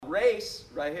Race,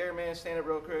 right here, man, stand up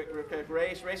real quick.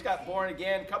 Race got born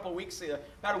again a couple weeks ago,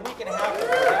 about a week and a half ago.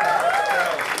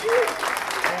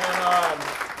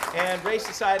 And Race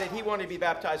decided he wanted to be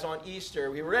baptized on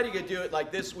Easter. We were ready to do it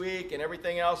like this week and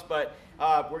everything else, but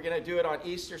we're going to do it on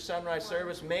Easter sunrise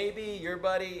service. Maybe your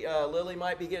buddy Lily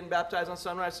might be getting baptized on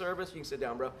sunrise service. You can sit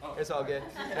down, bro. It's all good.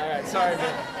 All right, sorry,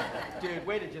 man. Dude,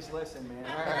 way to just listen, man.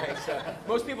 All right, so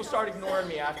most people start ignoring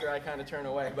me after I kind of turn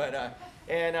away, but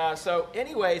so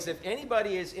anyways, if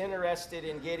anybody is interested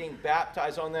in getting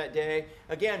baptized on that day,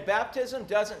 again, baptism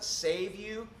doesn't save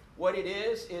you. What it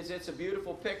is it's a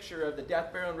beautiful picture of the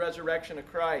death, burial, and resurrection of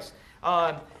Christ.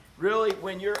 Really,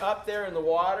 when you're up there in the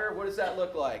water, what does that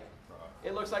look like?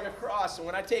 It looks like a cross. And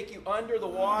when I take you under the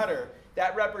water,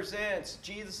 that represents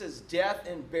Jesus' death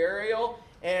and burial.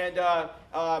 And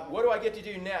what do I get to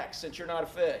do next since you're not a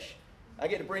fish? I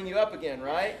get to bring you up again,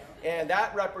 right? And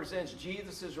that represents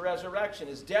Jesus' resurrection,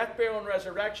 his death, burial, and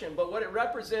resurrection. But what it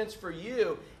represents for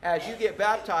you as you get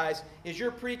baptized is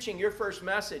you're preaching your first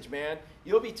message, man.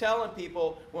 You'll be telling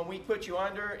people when we put you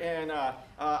under, and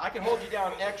I can hold you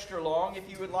down extra long if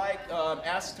you would like.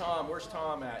 Ask Tom. Where's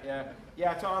Tom at?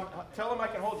 Yeah, Tom, tell him I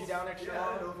can hold you down extra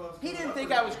long. He didn't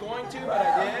think I was going to, but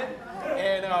I did.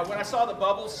 And when I saw the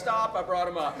bubbles stop, I brought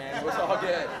him up, man. It was all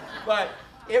good. But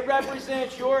it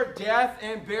represents your death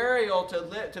and burial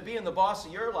to be in the boss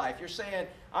of your life. You're saying,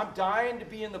 I'm dying to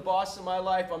be in the boss of my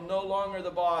life. I'm no longer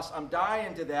the boss. I'm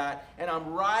dying to that. And I'm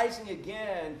rising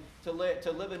again to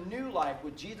live a new life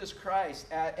with Jesus Christ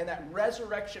and that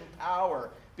resurrection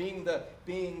power being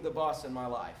the boss in my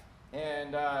life.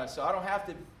 And so I don't have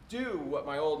to do what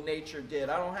my old nature did.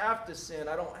 I don't have to sin.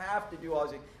 I don't have to do all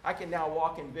these things. I can now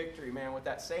walk in victory, man, with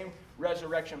that same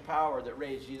resurrection power that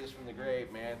raised Jesus from the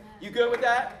grave, man. You good with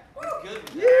that? Good.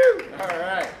 You. All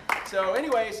right. So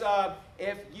anyways,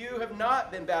 if you have not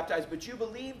been baptized, but you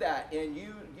believe that, and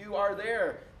you are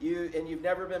there, and you've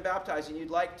never been baptized, and you'd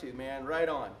like to, man, right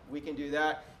on. We can do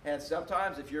that. And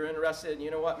sometimes if you're interested, and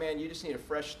you know what, man, you just need a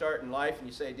fresh start in life, and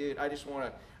you say, dude, I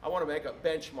want to make a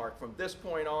benchmark from this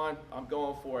point on. I'm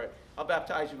going for it. I'll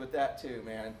baptize you with that too,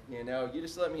 man. You know, you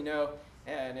just let me know.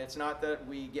 And it's not that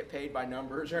we get paid by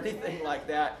numbers or anything like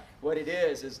that. What it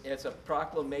is it's a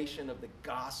proclamation of the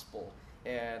gospel.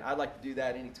 And I'd like to do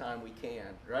that anytime we can,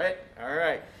 right? All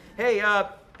right. Hey,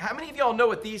 how many of y'all know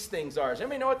what these things are? Does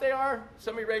anybody know what they are?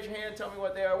 Somebody raise your hand, tell me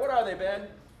what they are. What are they, Ben?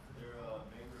 They're mangrove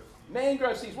seeds.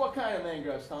 Mangrove seeds. What kind of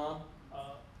mangroves, Tom?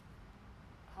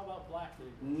 How about black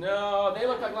mangrove? No, they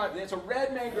look like lime. It's a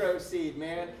red mangrove seed,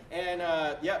 man. And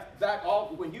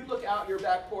when you look out your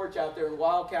back porch out there in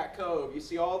Wildcat Cove, you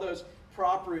see all those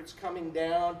prop roots coming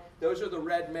down. Those are the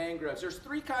red mangroves. There's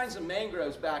three kinds of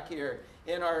mangroves back here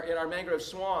in our mangrove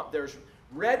swamp. There's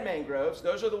red mangroves.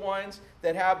 Those are the ones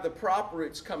that have the prop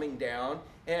roots coming down.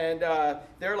 And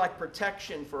they're like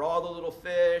protection for all the little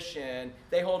fish, and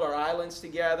they hold our islands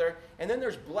together. And then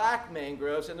there's black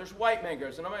mangroves, and there's white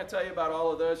mangroves. And I'm going to tell you about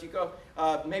all of those. You go,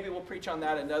 maybe we'll preach on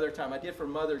that another time. I did for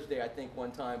Mother's Day, I think,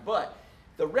 one time. But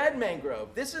the red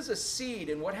mangrove, this is a seed.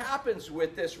 And what happens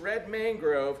with this red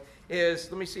mangrove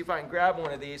is, let me see if I can grab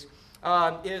one of these,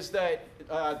 is that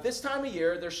this time of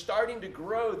year, they're starting to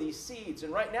grow these seeds.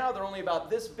 And right now, they're only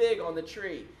about this big on the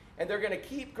tree. And they're going to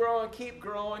keep growing,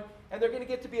 and they're going to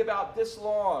get to be about this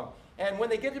long. And when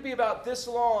they get to be about this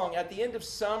long, at the end of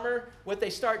summer, what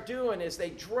they start doing is they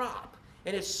drop.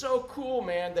 And it's so cool,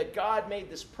 man, that God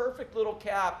made this perfect little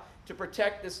cap to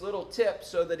protect this little tip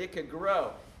so that it could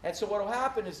grow. And so what will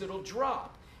happen is it'll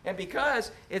drop. And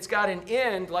because it's got an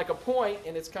end, like a point,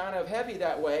 and it's kind of heavy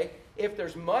that way, if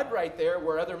there's mud right there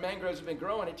where other mangroves have been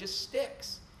growing, it just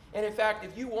sticks. And in fact,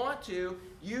 if you want to,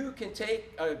 you can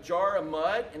take a jar of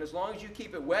mud, and as long as you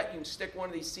keep it wet, you can stick one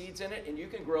of these seeds in it, and you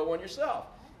can grow one yourself.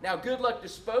 Now, good luck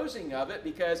disposing of it,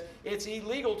 because it's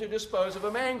illegal to dispose of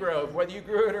a mangrove, whether you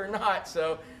grew it or not.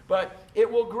 But it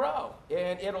will grow,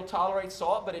 and it'll tolerate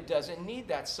salt, but it doesn't need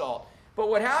that salt. But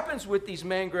what happens with these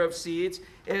mangrove seeds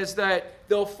is that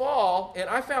they'll fall, and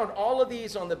I found all of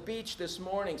these on the beach this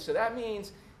morning. So that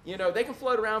means, they can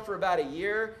float around for about a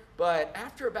year, but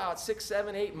after about 6,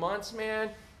 7, 8 months, man,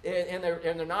 and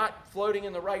they're not floating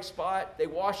in the right spot, they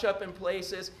wash up in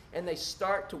places, and they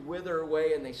start to wither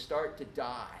away, and they start to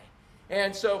die.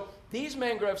 And so these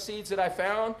mangrove seeds that I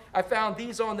found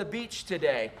these on the beach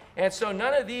today. And so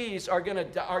none of these are going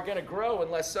to grow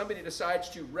unless somebody decides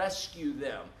to rescue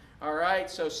them. All right,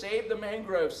 so save the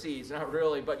mangrove seeds. Not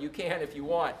really, but you can if you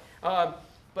want.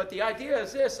 But the idea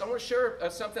is this. I want to share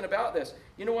something about this.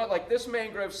 You know what? Like this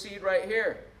mangrove seed right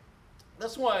here.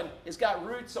 This one has got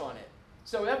roots on it.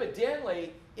 So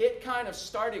evidently, it kind of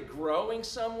started growing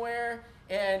somewhere,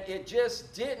 and it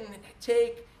just didn't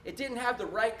take It didn't have the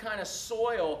right kind of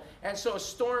soil, and so a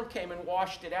storm came and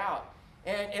washed it out.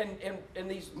 And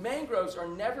these mangroves are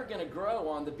never going to grow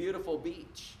on the beautiful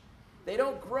beach. They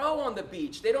don't grow on the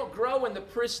beach. They don't grow in the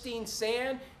pristine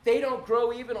sand. They don't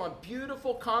grow even on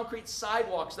beautiful concrete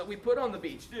sidewalks that we put on the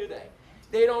beach, do they?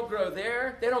 They don't grow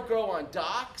there. They don't grow on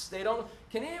docks. They don't.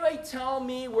 Can anybody tell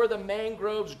me where the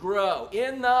mangroves grow?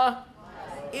 In the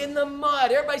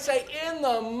mud. Everybody say, in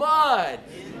the mud.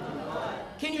 In the mud.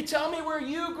 Can you tell me where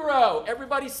you grow?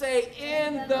 Everybody say,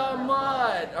 in the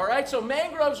mud. All right, so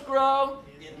mangroves grow,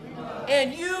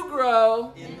 and you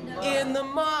grow in the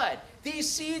mud. These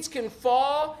seeds can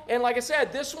fall, and like I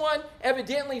said, this one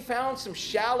evidently found some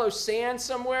shallow sand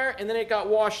somewhere, and then it got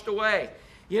washed away.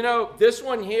 You know, this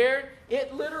one here,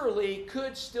 it literally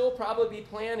could still probably be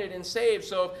planted and saved.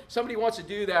 So if somebody wants to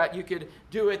do that, you could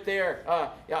do it there.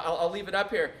 I'll leave it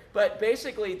up here. But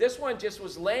basically, this one just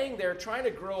was laying there trying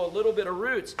to grow a little bit of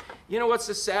roots. You know what's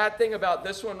the sad thing about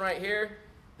this one right here?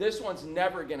 This one's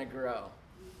never going to grow.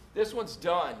 This one's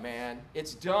done, man.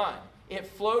 It's done. It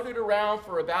floated around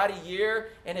for about a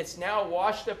year, and it's now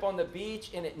washed up on the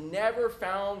beach, and it never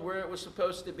found where it was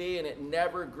supposed to be, and it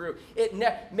never grew.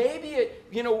 Maybe it,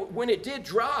 you know, when it did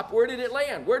drop, where did it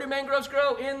land? Where do mangroves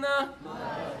grow? In the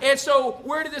mud. And so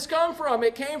where did this come from?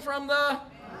 It came from the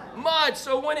mud.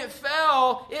 So when it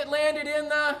fell, it landed in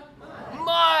the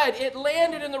mud. It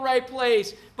landed in the right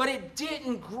place, but it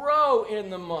didn't grow in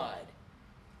the mud.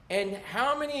 And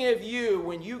how many of you,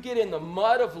 when you get in the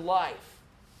mud of life,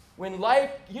 when life,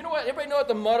 you know what, everybody know what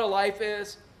the mud of life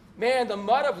is? Man, the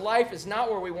mud of life is not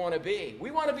where we want to be.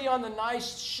 We want to be on the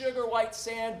nice sugar white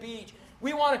sand beach.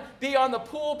 We want to be on the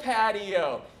pool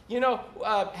patio. You know,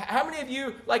 how many of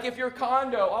you, like if your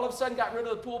condo all of a sudden got rid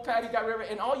of the pool patio, got rid of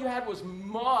it, and all you had was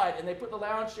mud, and they put the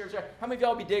lounge chairs there, how many of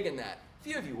y'all be digging that? A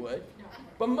few of you would.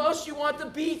 But most you want the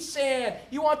beach sand.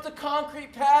 You want the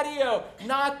concrete patio,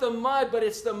 not the mud, but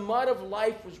it's the mud of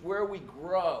life is where we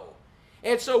grow.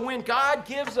 And so when God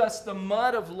gives us the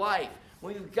mud of life,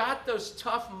 when we've got those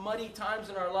tough, muddy times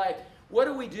in our life, what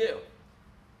do?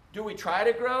 Do we try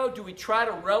to grow? Do we try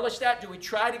to relish that? Do we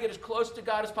try to get as close to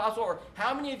God as possible? Or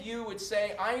how many of you would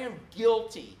say, I am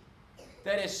guilty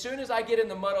that as soon as I get in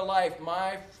the mud of life,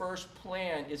 my first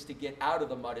plan is to get out of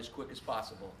the mud as quick as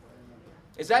possible?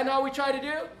 Is that not what we try to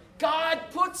do? God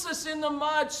puts us in the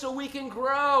mud so we can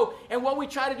grow. And what we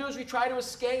try to do is we try to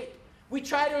escape. We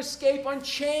try to escape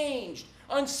unchanged,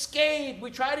 unscathed.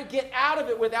 We try to get out of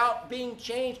it without being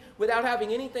changed, without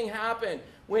having anything happen.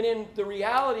 When in the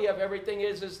reality of everything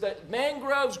is that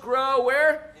mangroves grow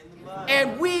where? In the mud.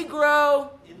 And we grow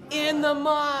in the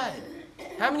mud.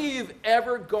 How many of you have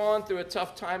ever gone through a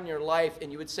tough time in your life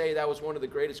and you would say that was one of the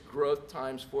greatest growth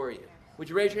times for you? Would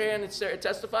you raise your hand and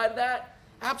testify to that?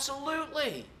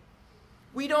 Absolutely.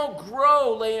 We don't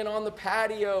grow laying on the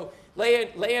patio,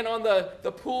 laying on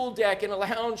the pool deck in a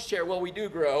lounge chair. Well, we do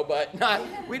grow, but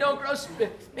we don't grow.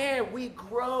 Man, we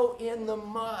grow in the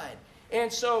mud.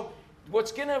 And so where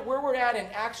we're at in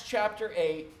Acts chapter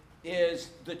 8 is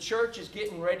the church is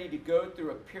getting ready to go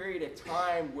through a period of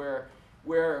time where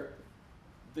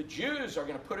the Jews are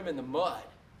going to put them in the mud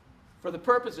for the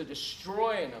purpose of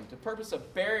destroying them, the purpose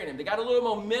of burying them. They got a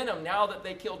little momentum now that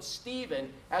they killed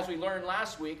Stephen, as we learned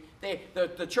last week.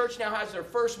 The church now has their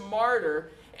first martyr,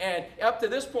 and up to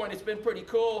this point, it's been pretty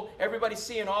cool. Everybody's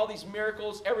seeing all these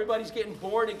miracles. Everybody's getting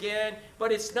born again, but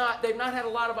they've not had a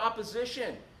lot of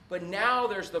opposition. But now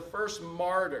there's the first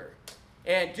martyr.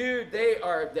 And dude,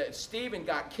 Stephen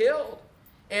got killed.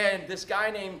 And this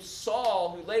guy named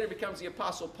Saul, who later becomes the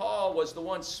Apostle Paul, was the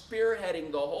one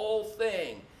spearheading the whole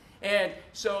thing. And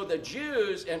so the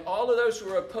Jews and all of those who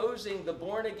were opposing the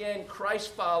born-again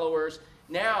Christ followers,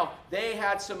 now they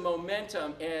had some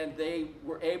momentum and they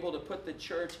were able to put the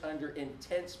church under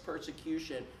intense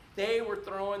persecution. They were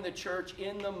throwing the church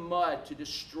in the mud to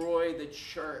destroy the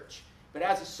church. But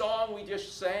as a song we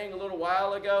just sang a little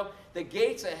while ago, the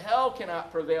gates of hell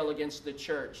cannot prevail against the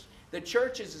church. The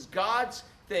church is God's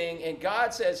thing, and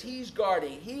God says he's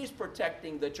guarding, he's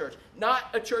protecting the church. Not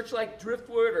a church like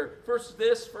Driftwood or first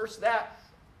this, first that.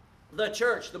 The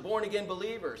church, the born-again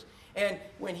believers. And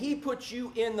when he puts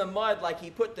you in the mud like he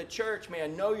put the church,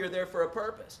 man, know you're there for a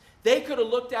purpose. They could have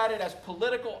looked at it as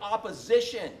political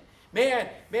opposition. Man,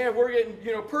 we're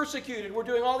getting persecuted. We're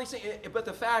doing all these things. But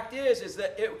the fact is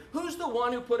that who's the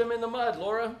one who put him in the mud,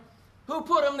 Laura? Who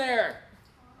put him there?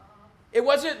 It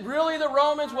wasn't really the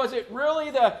Romans. No,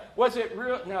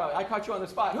 I caught you on the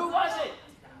spot. Who was it?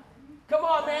 Come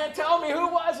on, man, tell me, who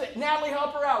was it? Natalie,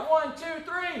 help her out. 1, 2,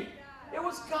 3. It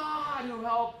was God who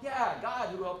helped. Yeah, God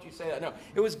who helped you say that. No,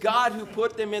 it was God who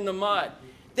put them in the mud.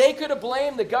 They could have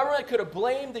blamed, the government could have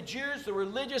blamed the Jews, the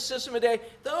religious system of the day.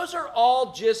 Those are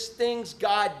all just things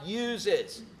God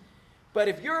uses. But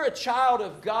if you're a child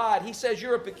of God, he says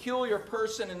you're a peculiar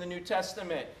person in the New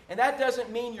Testament. And that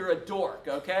doesn't mean you're a dork,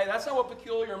 okay? That's not what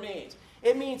peculiar means.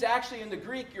 It means actually in the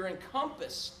Greek you're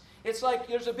encompassed. It's like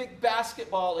there's a big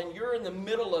basketball and you're in the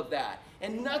middle of that.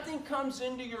 And nothing comes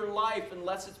into your life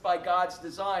unless it's by God's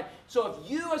design. So if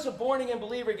you as a born-again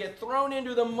believer get thrown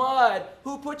into the mud,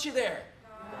 who put you there?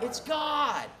 God. It's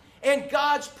God. And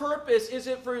God's purpose, is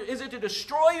it to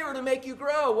destroy you or to make you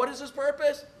grow? What is his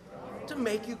purpose? To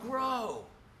make you grow.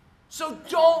 So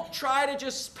don't try to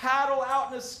just paddle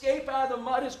out and escape out of the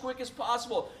mud as quick as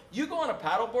possible. You go on a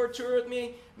paddleboard tour with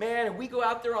me, man, and we go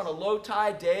out there on a low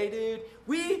tide day, dude.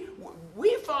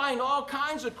 We find all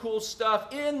kinds of cool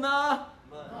stuff in the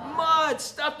mud,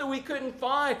 stuff that we couldn't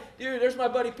find. Dude, there's my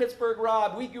buddy Pittsburgh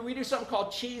Rob. We do something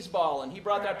called cheese balling. He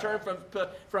brought that term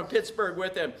from Pittsburgh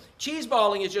with him. Cheese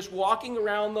balling is just walking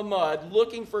around the mud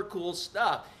looking for cool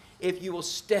stuff. If you will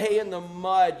stay in the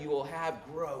mud, you will have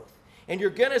growth. And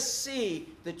you're going to see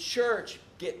the church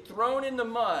get thrown in the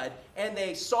mud, and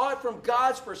they saw it from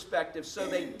God's perspective, so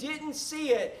they didn't see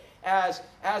it as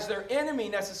their enemy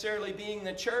necessarily being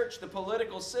the church, the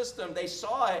political system. They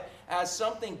saw it as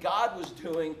something God was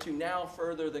doing to now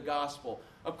further the gospel.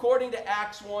 According to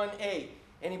Acts 1:8,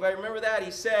 anybody remember that? He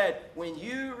said, when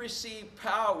you receive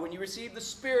power, when you receive the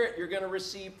Spirit, you're going to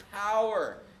receive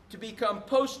power to become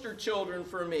poster children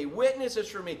for me, witnesses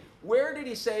for me. Where did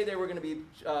he say they were going to be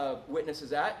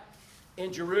witnesses at?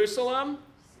 In Jerusalem,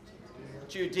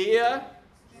 Judea,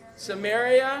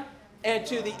 Samaria, and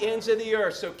to the ends of the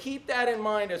earth. So keep that in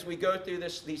mind as we go through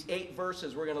these 8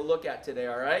 verses we're going to look at today,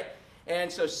 all right?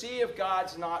 And so see if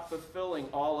God's not fulfilling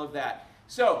all of that.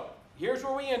 So here's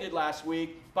where we ended last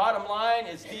week. Bottom line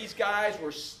is these guys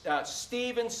were,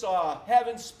 Stephen saw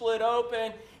heaven split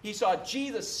open. He saw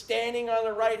Jesus standing on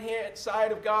the right-hand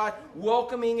side of God,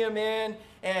 welcoming him in,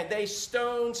 and they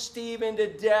stoned Stephen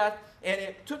to death. And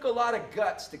it took a lot of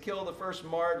guts to kill the first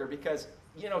martyr because,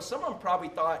 some of them probably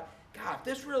thought, God, if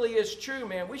this really is true,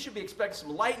 man, we should be expecting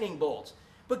some lightning bolts.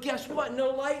 But guess what? No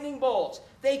lightning bolts.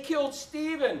 They killed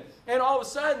Stephen. And all of a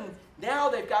sudden, now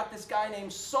they've got this guy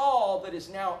named Saul that is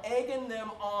now egging them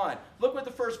on. Look what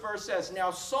the first verse says. Now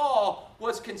Saul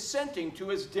was consenting to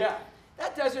his death.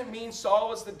 That doesn't mean Saul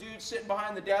was the dude sitting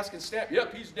behind the desk and snapped,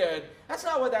 yep, he's dead. That's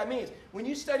not what that means. When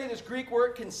you study this Greek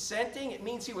word consenting, it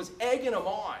means he was egging them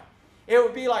on. It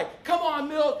would be like, come on,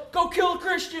 Milt, go kill a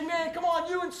Christian, man. Come on,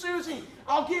 you and Susie.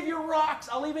 I'll give you rocks.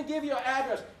 I'll even give you an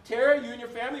address. Tara, you and your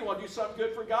family want to do something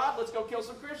good for God? Let's go kill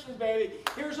some Christians, baby.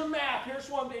 Here's a map. Here's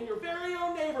one in your very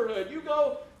own neighborhood. You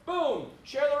go, boom,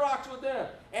 share the rocks with them.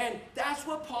 And that's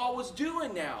what Paul was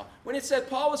doing now. When it said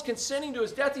Paul was consenting to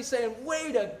his death, he's saying,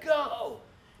 way to go.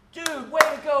 Dude, way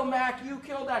to go, Mac. You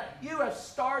killed that. You have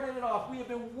started it off. We have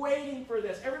been waiting for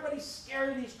this. Everybody's scared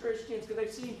of these Christians because they've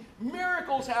seen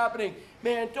miracles happening.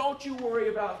 Man, don't you worry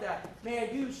about that. Man,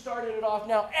 you started it off.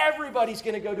 Now everybody's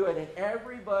going to go do it. And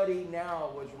everybody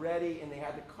now was ready, and they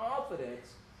had the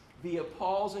confidence via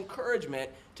Paul's encouragement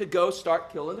to go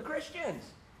start killing the Christians.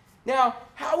 Now,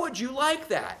 how would you like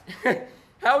that?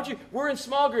 We're in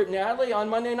small group, Natalie, on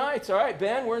Monday nights. All right,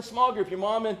 Ben, we're in small group. Your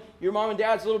mom and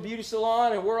dad's little beauty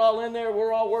salon, and we're all in there.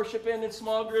 We're all worshiping in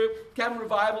small group, having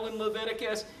revival in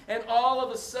Leviticus. And all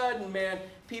of a sudden, man,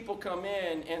 people come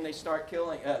in and they start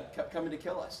coming to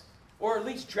kill us. Or at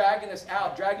least dragging us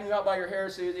out, dragging you out by your hair,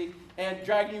 Susie, and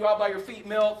dragging you out by your feet,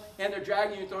 Milt, and they're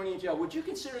dragging you and throwing you in jail. Would you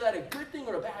consider that a good thing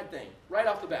or a bad thing, right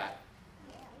off the bat?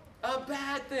 A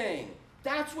bad thing.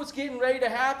 That's what's getting ready to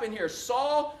happen here.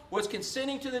 Saul was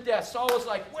consenting to the death. Saul was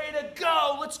like, way to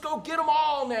go. Let's go get them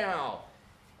all now.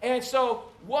 And so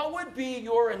what would be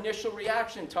your initial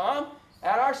reaction, Tom?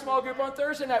 At our small group on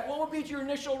Thursday night, what would be your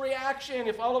initial reaction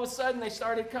if all of a sudden they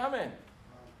started coming?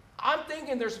 I'm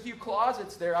thinking there's a few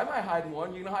closets there. I might hide in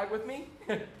one. You going to hide with me?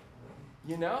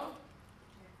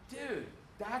 Dude,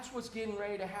 that's what's getting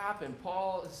ready to happen.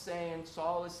 Saul is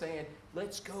saying,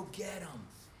 let's go get them.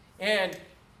 And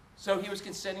so he was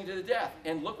consenting to the death.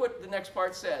 And look what the next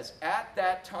part says. At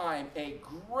that time, a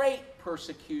great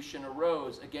persecution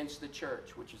arose against the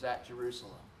church, which is at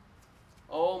Jerusalem.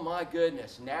 Oh my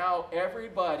goodness. Now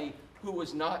everybody who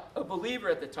was not a believer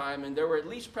at the time, and there were at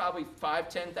least probably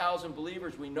 10,000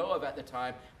 believers we know of at the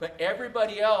time, but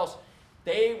everybody else,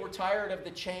 they were tired of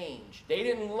the change. They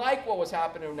didn't like what was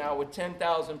happening now with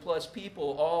 10,000 plus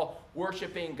people all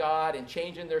worshiping God and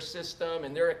changing their system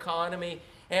and their economy.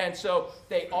 And so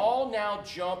they all now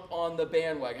jump on the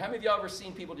bandwagon. How many of y'all ever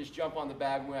seen people just jump on the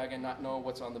bandwagon not knowing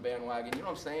what's on the bandwagon? You know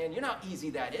what I'm saying? You know how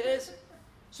easy that is?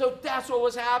 So that's what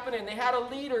was happening. They had a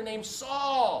leader named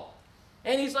Saul.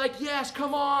 And he's like, yes,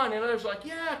 come on. And others were like,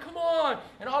 yeah, come on.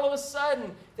 And all of a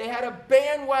sudden, they had a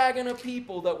bandwagon of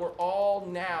people that were all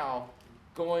now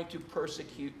going to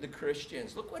persecute the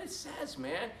Christians. Look what it says,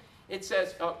 man. It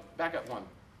says, oh, back up one.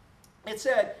 It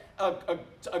said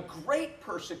a great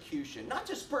persecution. Not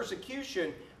just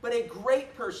persecution, but a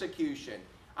great persecution.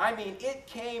 I mean, it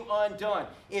came undone.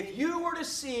 If you were to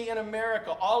see in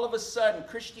America all of a sudden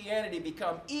Christianity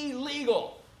become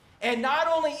illegal, and not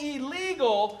only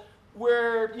illegal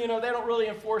where, they don't really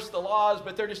enforce the laws,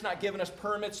 but they're just not giving us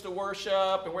permits to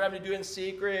worship, and we're having to do it in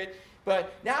secret.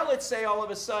 But now let's say all of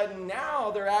a sudden,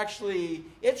 now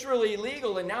it's really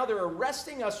illegal, and now they're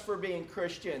arresting us for being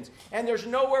Christians. And there's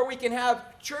nowhere we can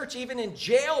have church, even in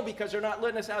jail, because they're not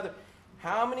letting us have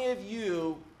How many of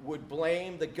you would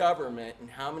blame the government, and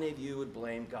how many of you would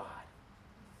blame God?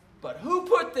 But who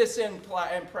put this in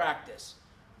practice?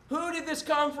 Who did this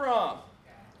come from?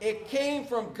 It came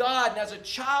from God, and as a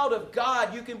child of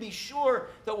God, you can be sure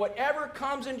that whatever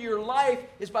comes into your life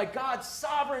is by God's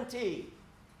sovereignty.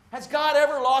 Has God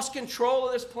ever lost control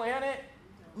of this planet?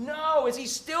 No. Is he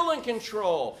still in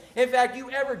control? In fact, you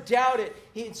ever doubt it?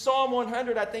 In Psalm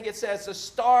 100, I think it says, the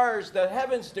stars, the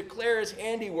heavens declare his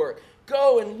handiwork.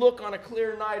 Go and look on a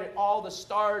clear night at all the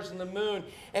stars and the moon,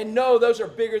 and know those are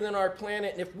bigger than our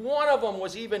planet. And if one of them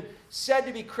was even said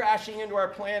to be crashing into our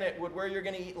planet, would where you're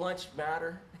going to eat lunch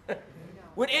matter?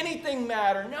 Would anything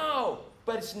matter? No.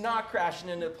 But it's not crashing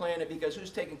into the planet, because who's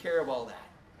taking care of all that?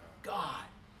 God.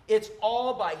 It's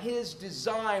all by his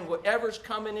design, whatever's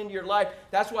coming into your life.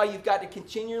 That's why you've got to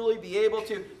continually be able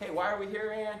to, hey, why are we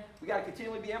here, Ann? We got to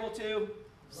continually be able to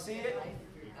see it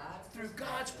through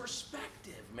God's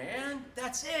perspective, man.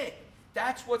 That's it.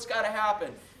 That's what's got to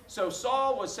happen. So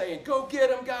Saul was saying, go get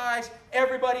him, guys.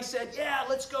 Everybody said, yeah,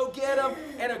 let's go get him.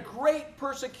 And a great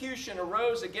persecution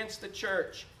arose against the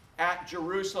church at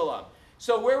Jerusalem.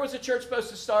 So where was the church supposed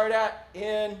to start at?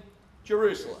 In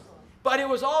Jerusalem. But it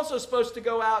was also supposed to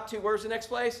go out to, where's the next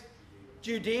place?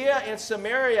 Judea and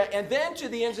Samaria, and then to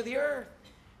the ends of the earth.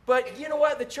 But you know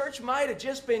what? The church might have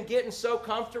just been getting so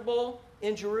comfortable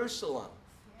in Jerusalem.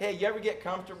 Hey, you ever get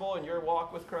comfortable in your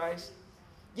walk with Christ?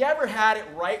 You ever had it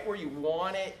right where you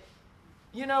want it?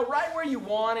 Right where you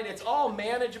want it. It's all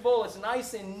manageable. It's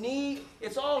nice and neat.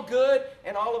 It's all good.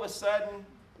 And all of a sudden,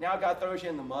 now God throws you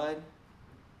in the mud.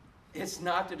 It's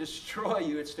not to destroy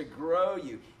you. It's to grow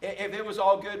you. If it was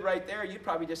all good right there, you'd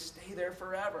probably just stay there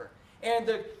forever. And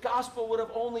the gospel would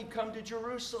have only come to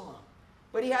Jerusalem.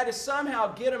 But he had to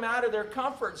somehow get them out of their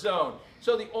comfort zone.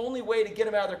 So the only way to get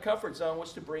them out of their comfort zone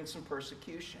was to bring some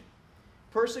persecution.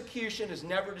 Persecution has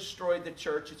never destroyed the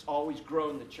church. It's always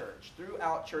grown the church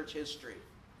throughout church history.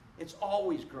 It's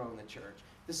always grown the church.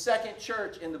 The second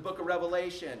church in the book of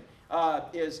Revelation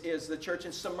is the church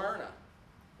in Smyrna.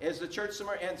 Is the church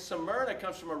Smyrna. And Smyrna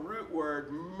comes from a root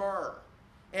word, myrrh.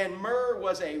 And myrrh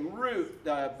was a root,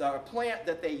 the plant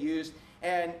that they used.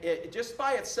 And it, just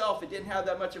by itself, it didn't have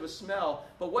that much of a smell.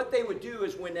 But what they would do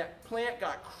is when that plant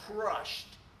got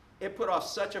crushed, it put off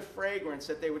such a fragrance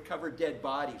that they would cover dead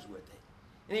bodies with it.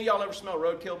 Any of y'all ever smell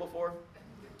roadkill before?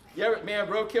 You ever, man,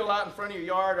 roadkill out in front of your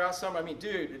yard or out somewhere? I mean,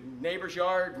 dude, neighbor's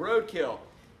yard, roadkill.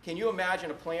 Can you imagine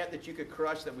a plant that you could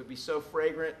crush that would be so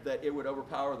fragrant that it would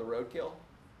overpower the roadkill?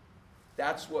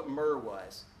 That's what myrrh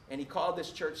was. And he called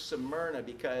this church Smyrna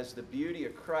because the beauty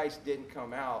of Christ didn't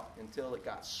come out until it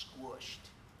got squished.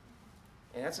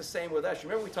 And that's the same with us.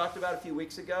 Remember we talked about a few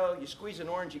weeks ago? You squeeze an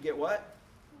orange, you get what?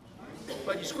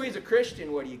 But you squeeze a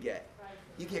Christian, what do you get?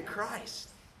 You get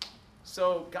Christ.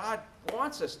 So God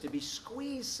wants us to be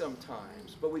squeezed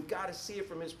sometimes, but we've got to see it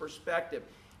from his perspective.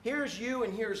 Here's you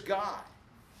and here's God.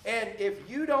 And if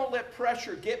you don't let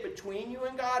pressure get between you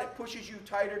and God, it pushes you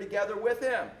tighter together with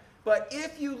him. But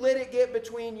if you let it get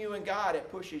between you and God, it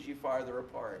pushes you farther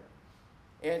apart.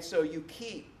 And so you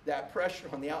keep that pressure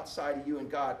on the outside of you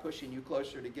and God, pushing you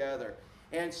closer together.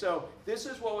 And so this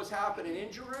is what was happening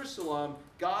in Jerusalem.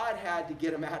 God had to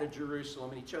get them out of Jerusalem,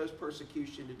 and he chose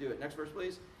persecution to do it. Next verse,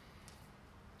 please.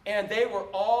 And they were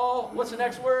all, what's the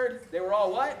next word? They were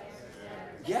all what?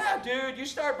 Yeah, dude, you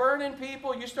start burning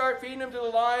people, you start feeding them to the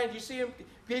lions, you see them,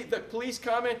 the police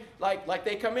coming, like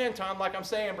they come in, Tom, like I'm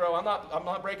saying, bro, I'm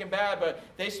not Breaking Bad, but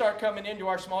they start coming into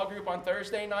our small group on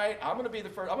Thursday night. I'm going to be the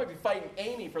first, I'm going to be fighting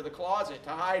Amy for the closet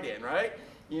to hide in, right?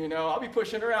 I'll be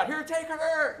pushing her out. Here, take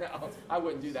her. No, I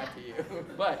wouldn't do that to you.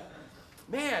 But,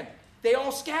 man, they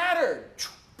all scattered.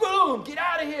 Boom, get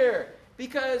out of here.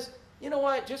 Because, you know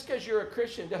what? Just because you're a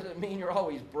Christian doesn't mean you're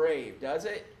always brave, does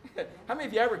it? How many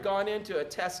of you ever gone into a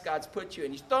test God's put you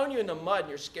in? He's thrown you in the mud and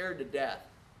you're scared to death.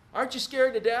 Aren't you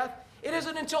scared to death? It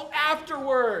isn't until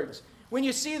afterwards When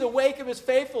you see the wake of his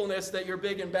faithfulness that you're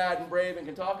big and bad and brave and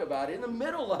can talk about, in the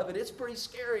middle of it, it's pretty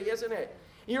scary, isn't it?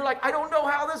 And you're like, I don't know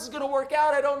how this is going to work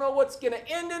out. I don't know what's going to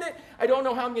end in it. I don't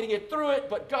know how I'm going to get through it.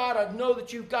 But God, I know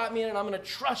that you've got me, and I'm going to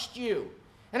trust you.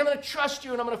 And I'm going to trust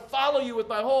you, and I'm going to follow you with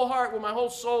my whole heart, with my whole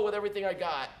soul, with everything I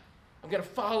got. I'm going to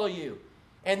follow you.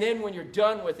 And then when you're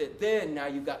done with it, then now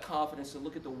you've got confidence to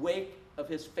look at the wake of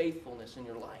his faithfulness in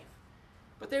your life.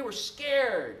 But they were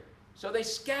scared, so they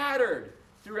scattered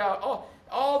throughout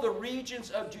all the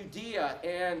regions of Judea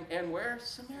and where?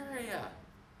 Samaria.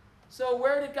 So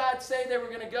where did God say they were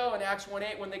going to go in Acts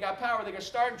 1:8 when they got power? They're going to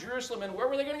start in Jerusalem, and where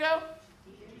were they going to go?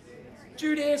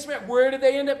 Judea and Samaria. Where did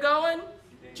they end up going?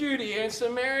 Judea and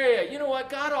Samaria. You know what?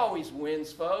 God always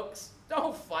wins, folks.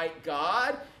 Don't fight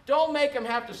God. Don't make him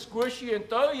have to squish you and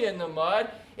throw you in the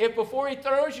mud. If before he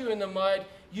throws you in the mud,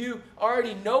 you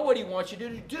already know what he wants you to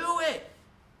do it.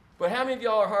 But how many of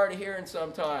y'all are hard of hearing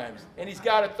sometimes? And he's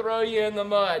got to throw you in the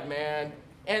mud, man,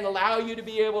 and allow you to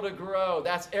be able to grow.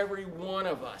 That's every one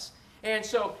of us. And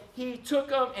so he took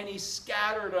them and he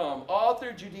scattered them all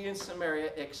through Judea and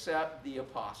Samaria except the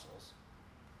apostles.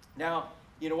 Now,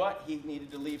 you know what? He needed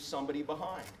to leave somebody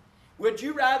behind. Would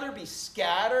you rather be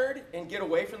scattered and get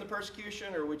away from the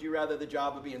persecution, or would you rather the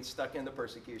job of being stuck in the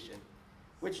persecution?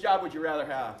 Which job would you rather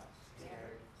have?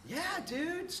 Yeah,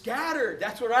 dude, scattered.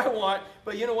 That's what I want.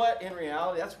 But you know what? In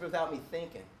reality, that's without me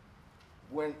thinking.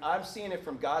 When I'm seeing it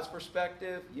from God's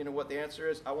perspective, you know what the answer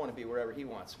is? I want to be wherever he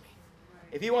wants me.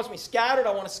 If he wants me scattered,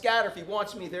 I want to scatter. If he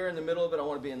wants me there in the middle of it, I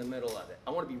want to be in the middle of it.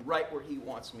 I want to be right where he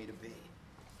wants me to be.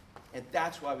 And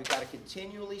that's why we've got to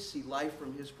continually see life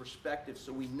from his perspective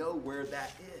so we know where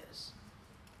that is.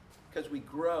 Because we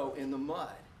grow in the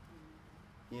mud.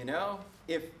 You know,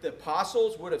 if the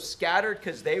apostles would have scattered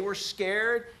because they were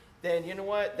scared, then you know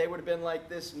what? They would have been like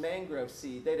this mangrove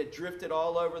seed. They'd have drifted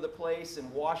all over the place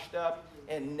and washed up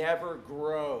and never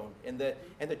grown. And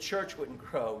the church wouldn't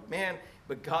grow. Man,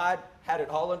 but God had it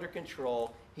all under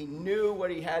control. He knew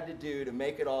what he had to do to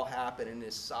make it all happen. In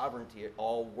his sovereignty, it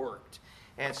all worked.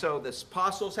 And so the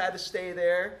apostles had to stay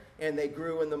there, and they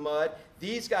grew in the mud.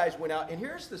 These guys went out, and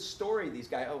here's the story of these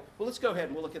guys. Oh, well, let's go ahead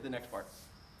and we'll look at the next part.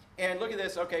 And look at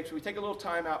this. Okay, so we take a little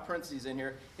time out, parentheses in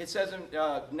here. It says in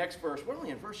next verse, we're only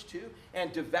in verse 2.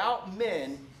 And devout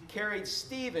men carried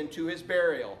Stephen to his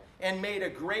burial and made a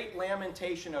great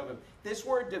lamentation of him. This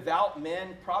word devout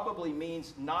men probably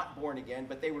means not born again,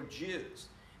 but they were Jews.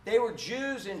 They were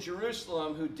Jews in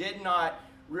Jerusalem who did not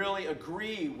really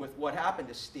agree with what happened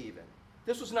to Stephen.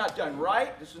 This was not done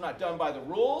right. This was not done by the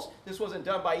rules. This wasn't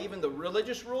done by even the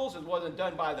religious rules. It wasn't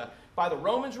done by the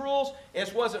Romans rules.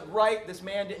 It wasn't right. This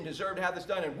man didn't deserve to have this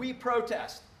done, and we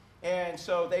protest. And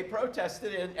so they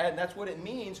protested, and that's what it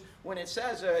means when it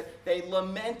says they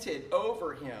lamented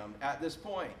over him at this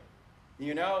point.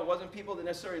 You know, it wasn't people that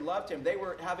necessarily loved him. They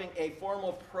were having a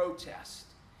formal protest.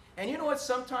 And you know what?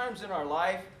 Sometimes in our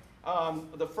life,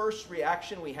 the first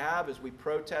reaction we have is we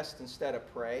protest instead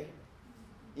of pray.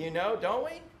 You know, don't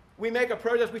we? We make a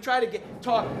protest. We try to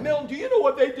talk, Milton, do you know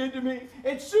what they did to me?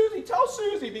 And Susie, tell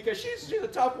Susie, because she's the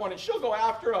tough one, and she'll go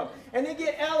after them. And then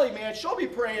get Ellie, man. She'll be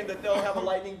praying that they'll have a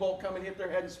lightning bolt come and hit their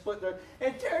head and split their...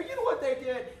 And Terry, you know what they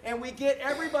did? And we get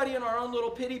everybody in our own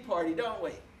little pity party, don't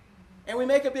we? And we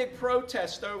make a big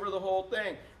protest over the whole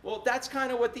thing. Well, that's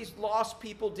kind of what these lost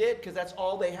people did, because that's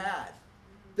all they had.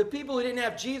 The people who didn't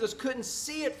have Jesus couldn't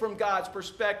see it from God's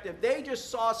perspective. They just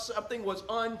saw something was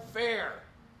unfair.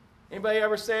 Anybody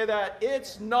ever say that?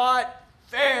 It's not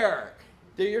fair.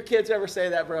 Do your kids ever say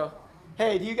that, bro?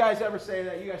 Hey, do you guys ever say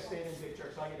that? You guys staying in big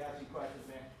church, so I get to ask you questions,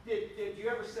 man. Did you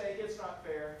ever say, it's not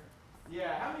fair?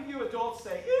 Yeah, how many of you adults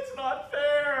say, it's not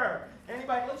fair?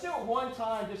 Anybody? Let's do it one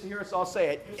time just to hear us all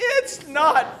say it. It's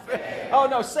not fair. Oh,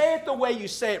 no, say it the way you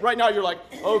say it. Right now you're like,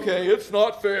 okay, it's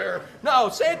not fair. No,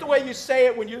 say it the way you say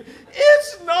it when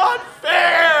it's not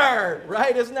fair.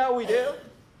 Right? Isn't that what we do?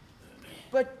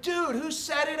 But dude, who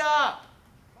set it up?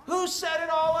 Who set it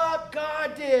all up?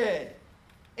 God did.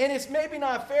 And it's maybe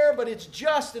not fair, but it's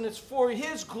just, and it's for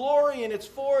his glory, and it's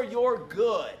for your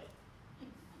good.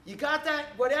 You got that?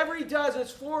 Whatever he does,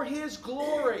 it's for his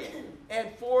glory and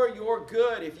for your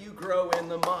good if you grow in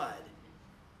the mud.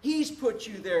 He's put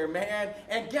you there, man.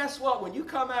 And guess what? When you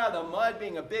come out of the mud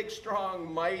being a big,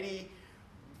 strong, mighty,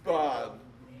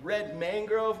 red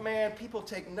mangrove, man, people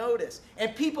take notice.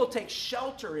 And people take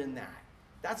shelter in that.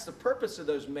 That's the purpose of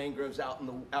those mangroves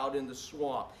out in the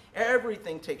swamp.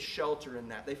 Everything takes shelter in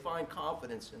that. They find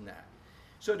confidence in that.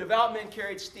 So devout men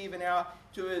carried Stephen out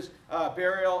to his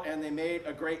burial, and they made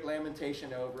a great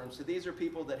lamentation over him. So these are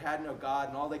people that had no God,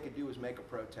 and all they could do was make a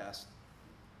protest.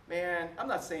 man, I'm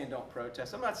not saying don't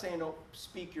protest. I'm not saying don't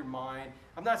speak your mind.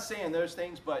 I'm not saying those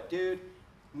things, but dude,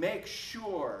 make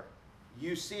sure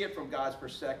you see it from God's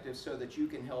perspective so that you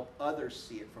can help others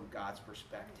see it from God's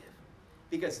perspective.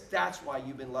 Because that's why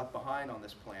you've been left behind on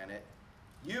this planet.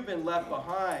 You've been left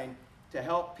behind to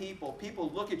help people.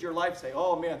 People look at your life and say,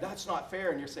 oh man, that's not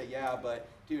fair. And you say, yeah, but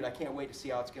dude, I can't wait to see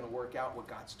how it's going to work out, what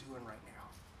God's doing right now.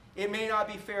 It may not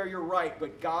be fair, you're right,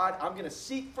 but God, I'm going to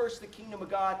seek first the kingdom of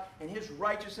God and his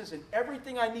righteousness, and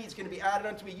everything I need is going to be added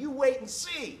unto me. You wait and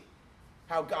see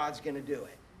how God's going to do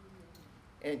it.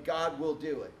 And God will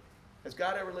do it. Has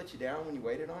God ever let you down when you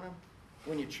waited on him?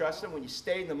 When you trust him? When you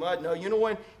stayed in the mud? No, you know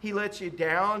when he lets you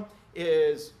down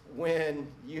is when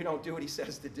you don't do what he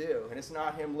says to do. And it's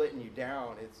not him letting you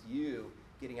down. It's you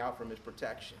getting out from his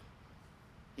protection.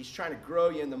 He's trying to grow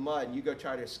you in the mud, and you go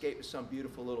try to escape to some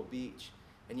beautiful little beach.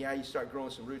 And yeah, you start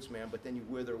growing some roots, man, but then you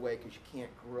wither away because you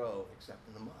can't grow except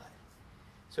in the mud.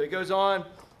 So he goes on,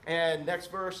 and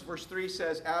next verse, verse 3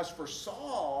 says, as for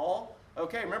Saul,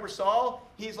 okay, remember Saul?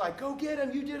 He's like, go get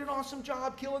him. You did an awesome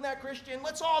job killing that Christian.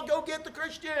 Let's all go get the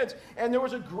Christians. And there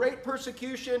was a great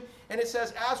persecution. And it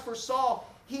says, as for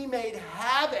Saul, he made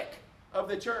havoc of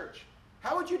the church.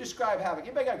 How would you describe havoc?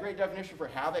 Anybody got a great definition for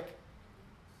havoc?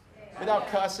 Without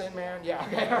cussing, man? Yeah,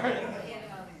 okay, all right.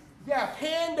 Yeah,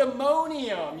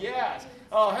 pandemonium, yes.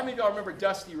 Oh, how many of y'all remember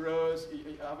Dusty Rose?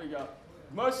 How many of y'all?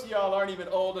 Most of y'all aren't even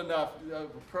old enough for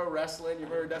pro wrestling. You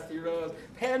remember Dusty Rose?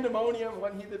 Pandemonium,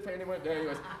 wasn't he the pandemonium? There he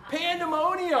was.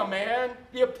 Pandemonium, man.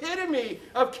 The epitome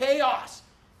of chaos.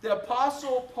 The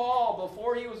Apostle Paul,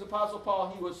 before he was Apostle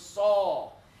Paul, he was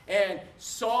Saul. And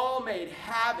Saul made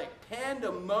havoc,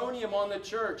 pandemonium on the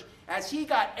church as he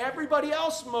got everybody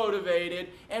else motivated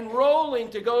and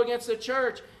rolling to go against the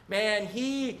church. Man,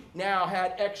 he now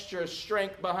had extra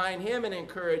strength behind him and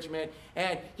encouragement.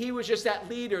 And he was just that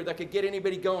leader that could get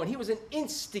anybody going. He was an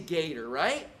instigator,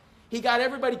 right? He got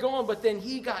everybody going, but then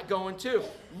he got going too.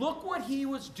 Look what he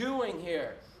was doing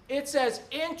here. It says,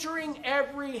 entering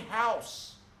every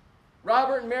house.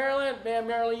 Robert and Marilyn, man,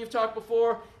 Marilyn, you've talked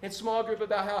before in small group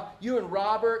about how you and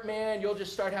Robert, man, you'll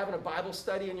just start having a Bible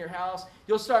study in your house.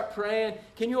 You'll start praying.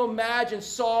 Can you imagine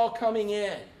Saul coming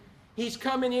in? He's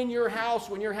coming in your house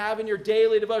when you're having your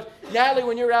daily devotion. Natalie,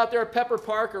 when you're out there at Pepper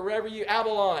Park or wherever you,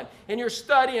 Avalon, and you're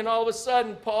studying, all of a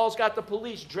sudden, Paul's got the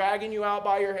police dragging you out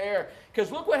by your hair.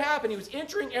 Because look what happened. He was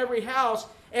entering every house,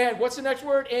 and what's the next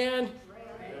word? And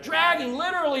dragging,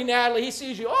 literally, Natalie. He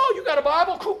sees you. Oh, you got a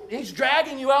Bible? Cool. He's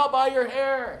dragging you out by your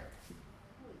hair.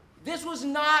 This was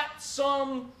not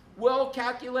some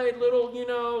well-calculated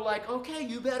little, like, okay,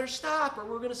 you better stop or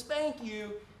we're going to spank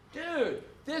you. Dude.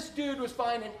 This dude was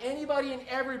finding anybody and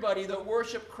everybody that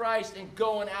worshiped Christ and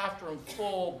going after him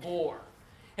full bore.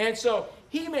 And so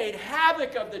he made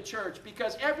havoc of the church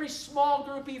because every small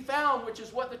group he found, which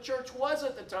is what the church was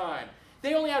at the time,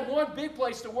 they only had one big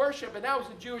place to worship, and that was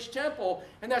the Jewish temple.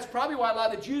 And that's probably why a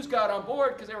lot of the Jews got on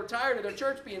board, because they were tired of their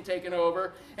church being taken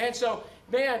over. And so,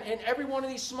 man, in every one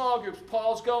of these small groups,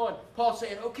 Paul's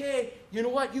saying, okay, you know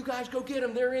what? You guys go get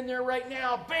them. They're in there right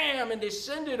now. Bam! And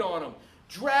descended on them.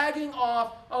 Dragging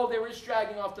off, they were just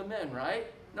dragging off the men, right?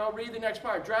 No, read the next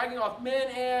part. Dragging off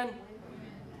men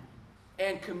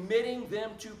and committing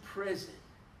them to prison.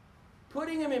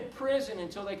 Putting them in prison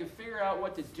until they could figure out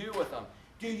what to do with them.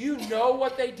 Do you know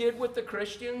what they did with the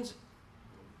Christians?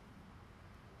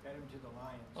 Get him to the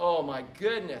lions. Oh my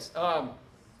goodness. Pastor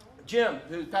Jim,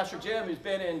 who's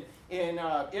been in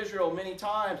Israel many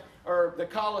times, or the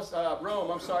Colosseum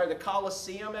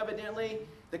evidently.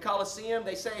 The Colosseum,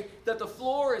 they say that the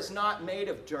floor is not made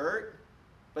of dirt,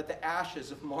 but the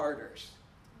ashes of martyrs.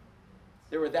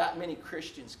 There were that many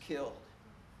Christians killed.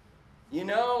 You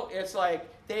know, it's like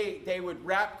they would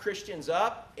wrap Christians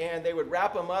up, and they would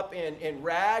wrap them up in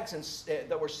rags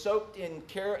that were soaked in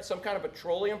some kind of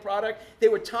petroleum product. They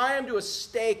would tie them to a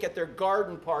stake at their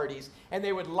garden parties, and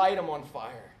they would light them on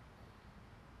fire.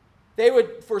 They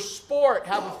would, for sport,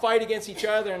 have a fight against each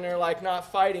other, and they're like not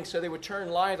fighting, so they would turn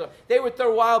lions off. They would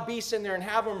throw wild beasts in there and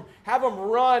have them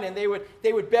run, and they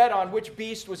would bet on which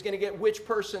beast was going to get which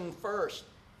person first.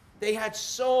 They had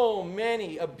so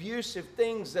many abusive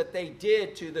things that they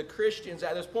did to the Christians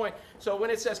at this point. So when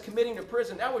it says committing to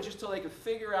prison, that was just till they could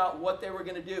figure out what they were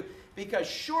going to do. Because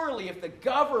surely if the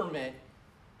government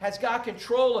has got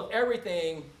control of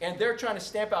everything and they're trying to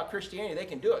stamp out Christianity, they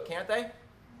can do it, can't they?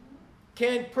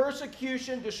 Can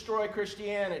persecution destroy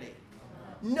Christianity?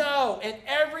 No. And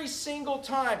every single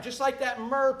time, just like that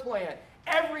myrrh plant,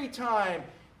 every time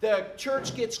the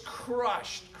church gets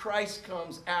crushed, Christ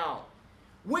comes out.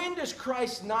 When does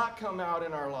Christ not come out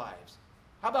in our lives?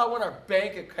 How about when our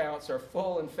bank accounts are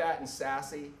full and fat and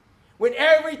sassy? When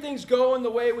everything's going the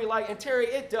way we like, and Terry,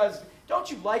 it does. Don't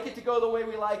you like it to go the way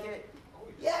we like it?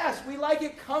 Yes, we like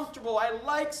it comfortable. I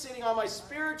like sitting on my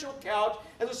spiritual couch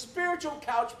as a spiritual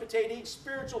couch potato, eating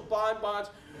spiritual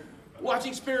bonbons,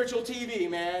 watching spiritual TV,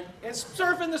 man, and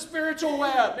surfing the spiritual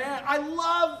web, man. I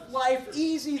love life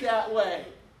easy that way.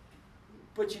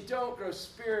 But you don't grow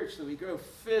spiritually. We grow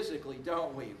physically,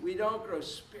 don't we? We don't grow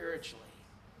spiritually.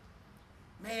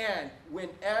 Man,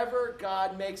 whenever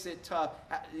God makes it tough,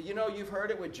 you know, you've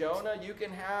heard it with Jonah. You can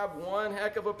have one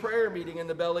heck of a prayer meeting in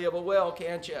the belly of a whale,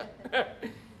 can't you?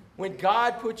 When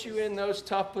God puts you in those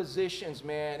tough positions,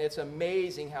 man, it's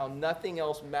amazing how nothing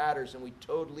else matters and we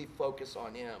totally focus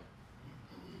on Him.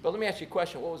 But let me ask you a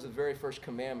question. What was the very first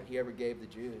commandment He ever gave the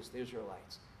Jews, the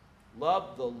Israelites?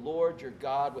 Love the Lord your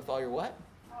God with all your what?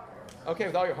 Heart. Okay,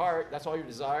 with all your heart. That's all your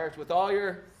desires. With all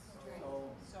your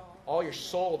all your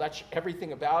soul, that's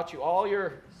everything about you, all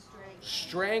your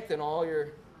strength and all your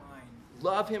mind.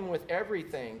 Love Him with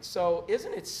everything. So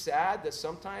isn't it sad that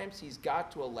sometimes He's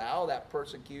got to allow that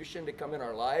persecution to come in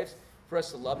our lives for us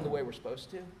to love Him the way we're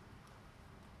supposed to?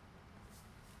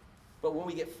 But when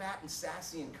we get fat and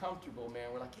sassy and comfortable, man,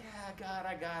 we're like, yeah, God,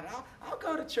 I got it. I'll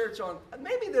go to church on,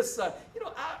 maybe this,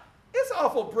 it's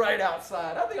awful bright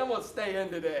outside. I think I'm going to stay in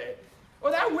today. Or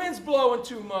that wind's blowing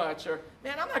too much. Or,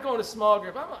 man, I'm not going to small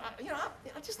group.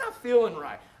 I'm just not feeling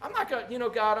right. I'm not going to,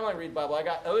 God, I'm going to read the Bible. I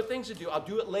got other things to do. I'll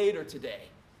do it later today.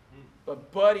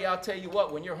 But, buddy, I'll tell you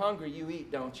what, when you're hungry, you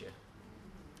eat, don't you?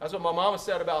 That's what my mama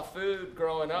said about food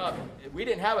growing up. We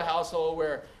didn't have a household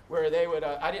where they would,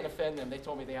 I didn't offend them. They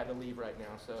told me they had to leave right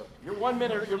now. So you're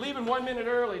leaving 1 minute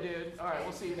early, dude. All right,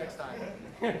 we'll see you next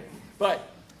time.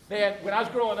 But, man, when I was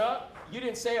growing up, you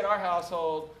didn't say at our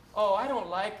household, oh, I don't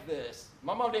like this.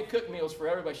 My mom didn't cook meals for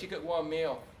everybody. She cooked one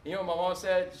meal. You know what my mom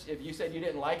said? If you said you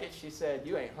didn't like it, she said,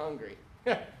 you ain't hungry.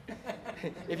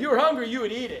 If you were hungry, you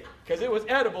would eat it because it was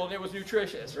edible and it was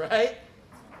nutritious, right?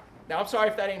 Now, I'm sorry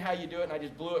if that ain't how you do it and I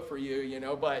just blew it for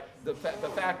you, but the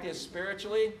fact is,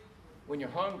 spiritually, when you're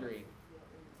hungry,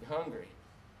 you're hungry.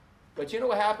 But you know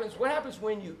what happens? What happens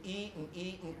when you eat and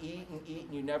eat and eat and eat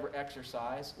and you never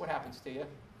exercise? What happens to you?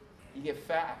 You get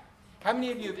fat. How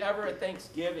many of you have ever at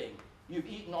Thanksgiving, you've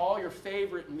eaten all your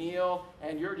favorite meal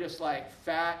and you're just like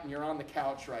fat and you're on the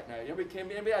couch right now?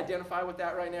 Can anybody identify with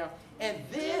that right now? And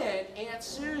then Aunt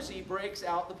Susie breaks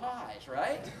out the pies,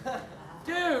 right?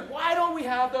 Dude, why don't we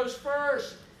have those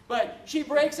first? But she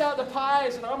breaks out the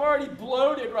pies and I'm already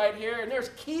bloated right here and there's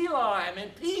key lime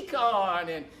and pecan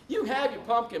and you have your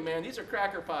pumpkin, man. These are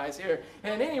cracker pies here.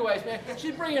 And anyways, man,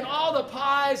 she's bringing all the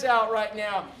pies out right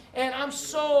now. And I'm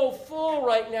so full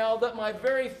right now that my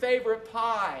very favorite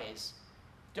pies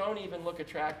don't even look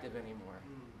attractive anymore.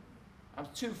 I'm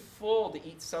too full to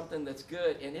eat something that's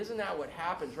good. And isn't that what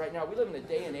happens right now? We live in a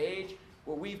day and age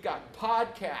where we've got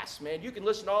podcasts, man. You can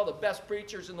listen to all the best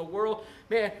preachers in the world.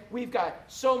 Man, we've got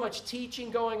so much teaching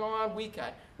going on. We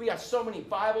got so many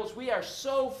Bibles. We are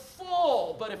so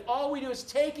full. But if all we do is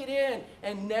take it in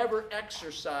and never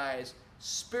exercise,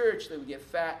 spiritually we get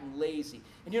fat and lazy.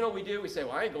 And you know what we do? We say,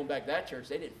 well, I ain't going back to that church.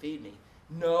 They didn't feed me.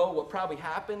 No, what probably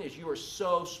happened is you are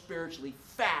so spiritually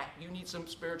fat, you need some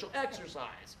spiritual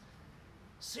exercise.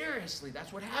 Seriously,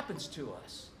 that's what happens to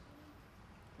us.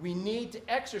 We need to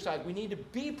exercise. We need to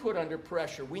be put under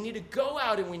pressure. We need to go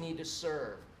out and we need to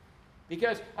serve.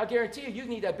 Because I guarantee you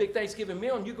can eat that big Thanksgiving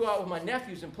meal and you go out with my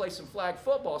nephews and play some flag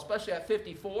football, especially at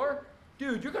 54.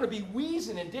 Dude, you're going to be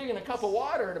wheezing and digging a cup of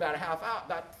water in about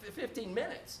about 15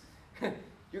 minutes.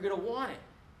 You're going to want it.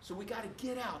 So we got to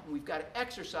get out and we've got to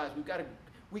exercise. We got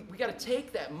to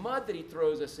take that mud that He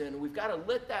throws us in and we've got to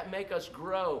let that make us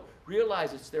grow.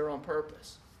 Realize it's there on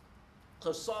purpose.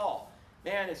 So Saul,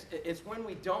 man, it's when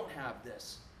we don't have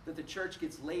this that the church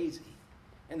gets lazy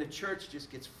and the church just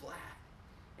gets flat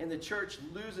and the church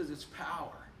loses its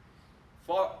power.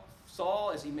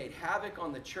 Saul, as he made havoc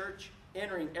on the church,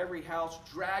 entering every house,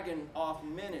 dragging off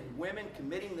men and women,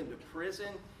 committing them to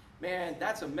prison, man,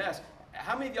 that's a mess.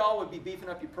 How many of y'all would be beefing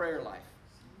up your prayer life?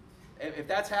 If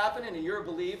that's happening and you're a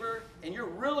believer, and you're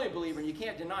really a believer and you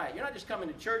can't deny it, you're not just coming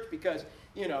to church because,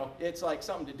 it's like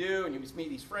something to do and you just meet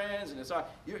these friends and it's all.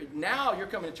 Now you're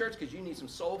coming to church because you need some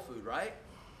soul food, right?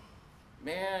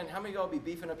 Man, how many of y'all be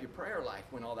beefing up your prayer life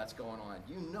when all that's going on?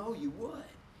 You know you would.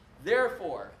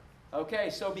 Therefore,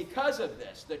 so because of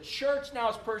this, the church now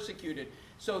is persecuted.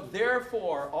 So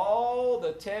therefore, all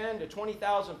the 10 to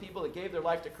 20,000 people that gave their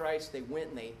life to Christ, they went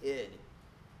and they hid.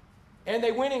 And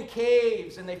they went in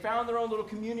caves, and they found their own little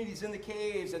communities in the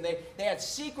caves, and they had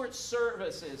secret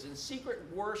services and secret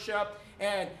worship.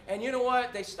 And you know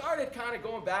what? They started kind of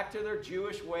going back to their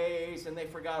Jewish ways, and they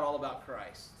forgot all about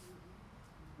Christ.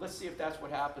 let's see if that's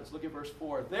what happens. Look at verse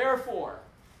 4. Therefore,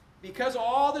 because of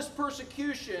all this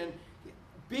persecution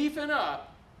beefing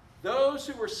up, those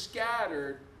who were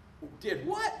scattered did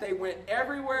what? They went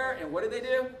everywhere, and what did they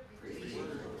do?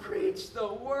 Preach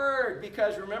the word.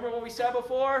 Because remember what we said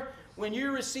before? When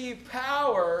you receive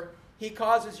power, he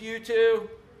causes you to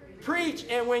preach.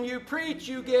 And when you preach,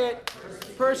 you get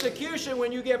persecution.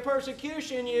 When you get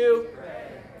persecution, you...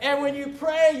 And when you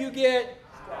pray, you get...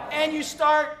 And you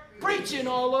start preaching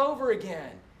all over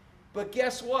again. But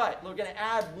guess what? We're going to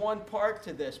add one part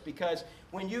to this, because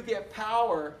when you get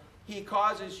power, he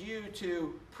causes you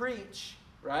to preach,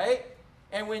 right?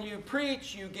 And when you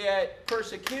preach, you get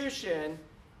persecution.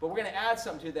 But we're going to add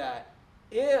something to that.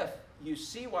 If you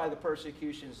see why the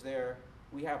persecution's there,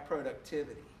 we have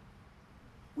productivity.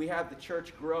 We have the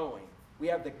church growing. We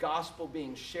have the gospel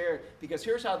being shared. Because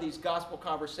here's how these gospel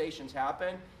conversations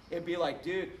happen. It'd be like,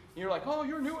 dude, you're like, oh,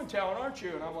 you're new in town, aren't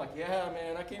you? And I'm like, yeah,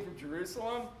 man, I came from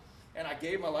Jerusalem, and I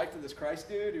gave my life to this Christ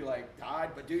dude who, like, died.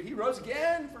 But, dude, he rose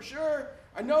again, for sure.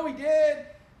 I know he did.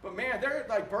 But, man, they're,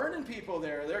 like, burning people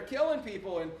there. They're killing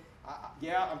people. And,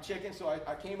 yeah, I'm chicken, so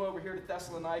I came over here to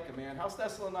Thessalonica, man. How's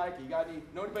Thessalonica?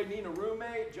 Know anybody needing a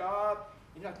roommate, job?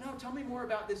 And you're like, no, tell me more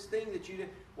about this thing that you did.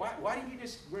 Why did you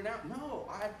just renounce? No,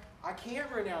 I can't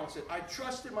renounce it. I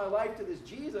trusted my life to this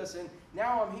Jesus, and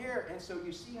now I'm here. And so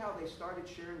you see how they started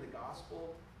sharing the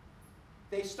gospel?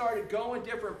 They started going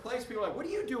different places. People are like, what are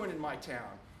you doing in my town?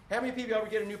 How many people ever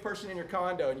get a new person in your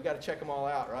condo and you got to check them all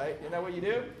out, right? Isn't that what you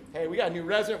do? Hey, we got a new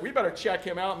resident. We better check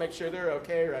him out and make sure they're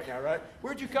okay right now, right?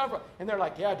 Where'd you come from? And they're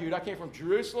like, yeah, dude, I came from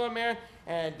Jerusalem, man,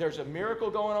 and there's a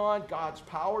miracle going on. God's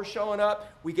power showing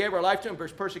up. We gave our life to him.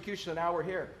 There's persecution, and now we're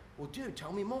here. Well, dude,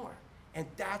 tell me more. And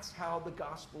that's how the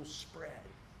gospel spread.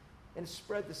 And it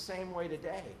spread the same way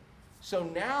today. So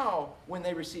now, when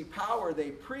they received power,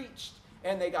 they preached,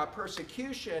 and they got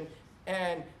persecution,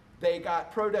 and they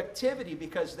got productivity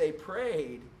because they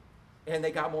prayed, and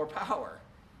they got more power.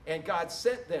 And God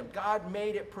sent them. God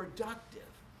made it productive.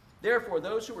 Therefore,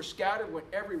 those who were scattered went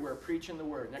everywhere preaching the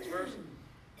word. Next verse.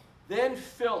 Then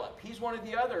Philip, he's one of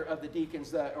the other of the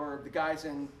deacons, or the guys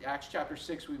in Acts chapter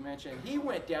 6 we mentioned. He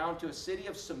went down to a city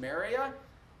of Samaria,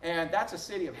 and that's a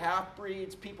city of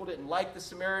half-breeds. People didn't like the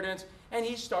Samaritans, and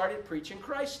he started preaching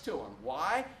Christ to them.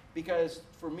 Why? Because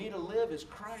for me to live is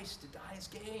Christ, to die is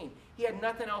gain. He had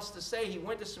nothing else to say. He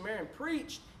went to Samaria and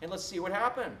preached, and let's see what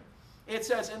happened. It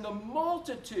says, and the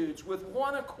multitudes with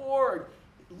one accord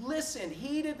listened,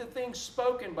 heeded the things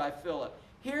spoken by Philip,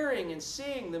 hearing and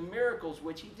seeing the miracles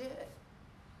which he did.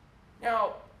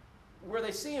 Now, were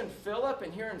they seeing Philip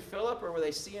and hearing Philip, or were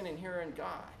they seeing and hearing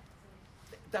God?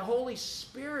 The Holy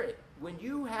Spirit. When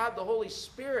you have the Holy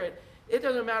Spirit, it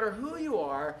doesn't matter who you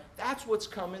are, that's what's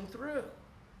coming through.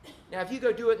 Now, if you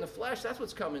go do it in the flesh, that's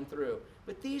what's coming through.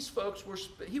 But these folks,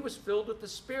 he was filled with the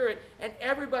Spirit, and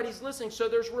everybody's listening. So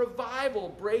there's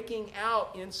revival breaking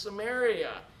out in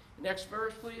Samaria. Next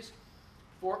verse, please.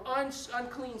 For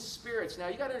unclean spirits. Now,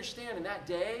 you got to understand, in that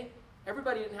day,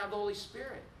 everybody didn't have the Holy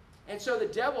Spirit. And so the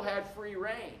devil had free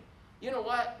reign. You know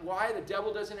what? Why the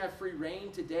devil doesn't have free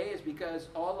reign today is because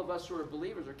all of us who are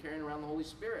believers are carrying around the Holy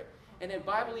Spirit. And the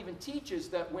Bible even teaches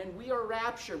that when we are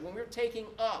raptured, when we're taking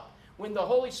up, when the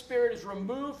Holy Spirit is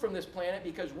removed from this planet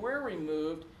because we're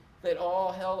removed, that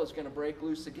all hell is going to break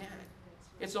loose again.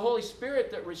 It's the Holy Spirit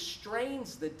that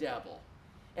restrains the devil.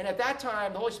 And at that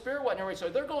time, the Holy Spirit wasn't everywhere. So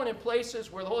they're going in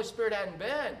places where the Holy Spirit hadn't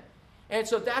been. And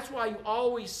so that's why you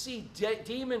always see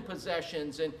demon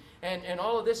possessions and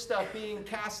all of this stuff being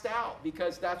cast out,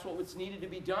 because that's what was needed to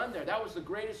be done there. That was the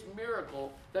greatest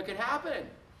miracle that could happen.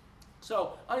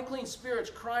 So unclean spirits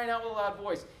crying out with a loud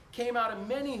voice came out of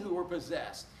many who were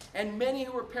possessed, and many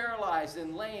who were paralyzed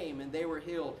and lame, and they were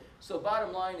healed. So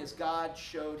bottom line is God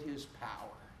showed his power.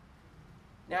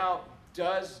 Now,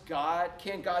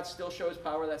 can God still show his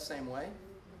power that same way?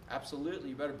 Absolutely.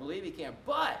 You better believe he can.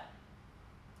 But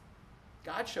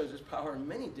God shows his power in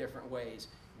many different ways.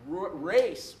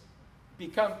 Race,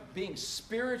 being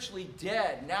spiritually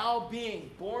dead, now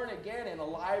being born again and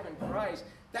alive in Christ.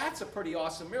 That's a pretty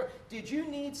awesome miracle. Did you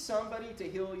need somebody to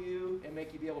heal you and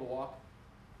make you be able to walk?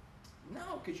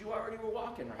 No, because you already were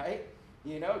walking, right?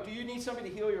 You know, do you need somebody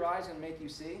to heal your eyes and make you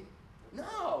see?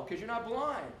 No, because you're not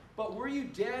blind. But were you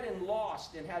dead and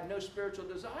lost and had no spiritual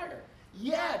desire?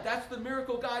 Yeah, that's the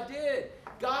miracle God did.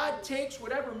 God takes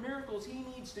whatever miracles he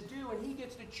needs to do, and he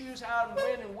gets to choose how and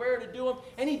when and where to do them,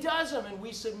 and he does them, and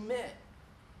we submit.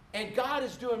 And God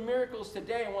is doing miracles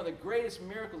today, and one of the greatest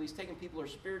miracles, he's taking people who are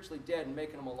spiritually dead and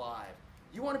making them alive.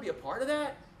 You want to be a part of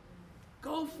that?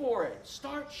 Go for it.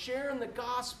 Start sharing the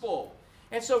gospel.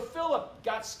 And so Philip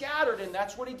got scattered, and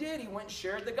that's what he did. He went and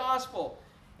shared the gospel.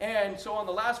 And so on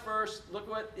the last verse, look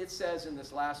what it says in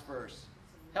this last verse.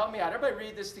 Help me out. Everybody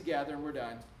read this together and we're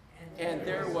done. And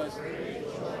there was great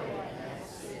joy in that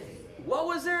city. What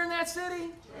was there in that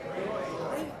city?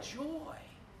 Great joy.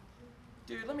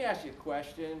 Dude, let me ask you a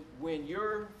question. When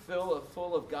you're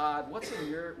full of God, what's in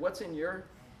your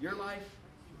life?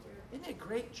 Isn't it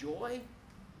great joy?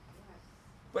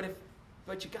 But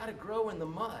you got to grow in the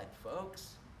mud,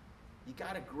 folks. You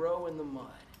got to grow in the mud.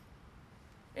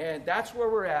 And that's where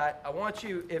we're at. I want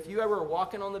you, if you ever are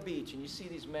walking on the beach and you see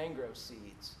these mangrove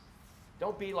seeds,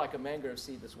 don't be like a mangrove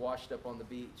seed that's washed up on the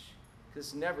beach, because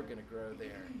it's never going to grow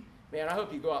there. Man, I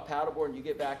hope you go out paddleboard and you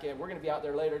get back in. We're going to be out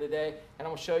there later today, and I'm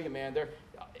going to show you, man,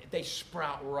 they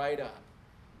sprout right up.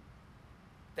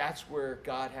 That's where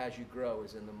God has you grow,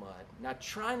 is in the mud. Now,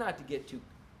 try not to get too,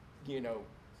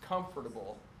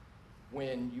 comfortable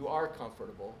when you are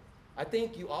comfortable. I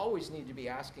think you always need to be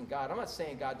asking God. I'm not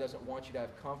saying God doesn't want you to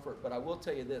have comfort, but I will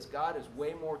tell you this. God is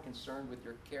way more concerned with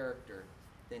your character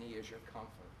than he is your comfort.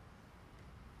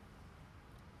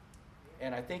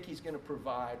 And I think he's going to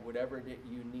provide whatever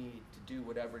you need to do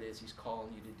whatever it is he's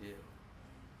calling you to do.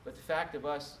 But the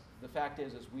fact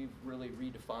is we've really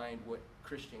redefined what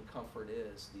Christian comfort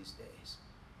is these days.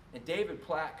 And David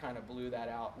Platt kind of blew that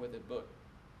out with a book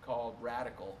called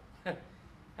Radical.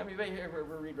 How many of you ever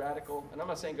read Radical? And I'm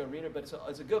not saying go read it, but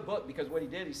it's a good book, because what he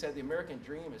did, he said the American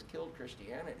dream has killed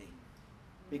Christianity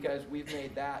because we've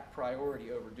made that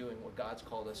priority over doing what God's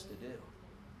called us to do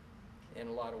in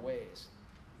a lot of ways.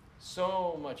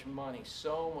 So much money,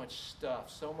 so much stuff,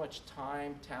 so much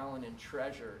time, talent, and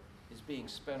treasure is being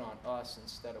spent on us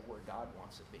instead of where God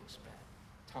wants it being spent.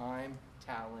 Time,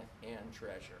 talent, and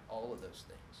treasure, all of those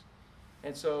things.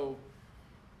 And so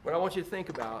what I want you to think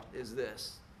about is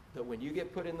this, that when you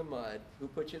get put in the mud, who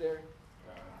put you there?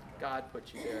 God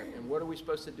put you there. And what are we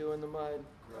supposed to do in the mud?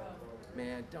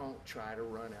 Man, don't try to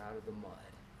run out of the mud.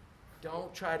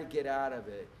 Don't try to get out of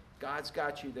it. God's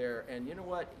got you there. And you know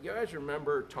what? You guys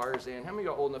remember Tarzan? How many of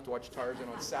you are old enough to watch Tarzan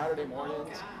on Saturday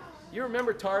mornings? You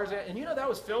remember Tarzan? And you know that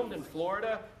was filmed in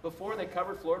Florida before they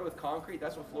covered Florida with concrete.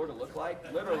 That's what Florida looked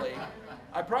like, literally.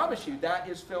 I promise you, that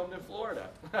is filmed in Florida,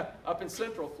 up in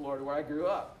Central Florida where I grew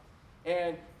up.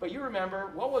 But you remember,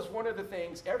 what was one of the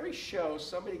things, every show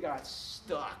somebody got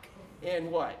stuck in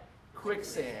what?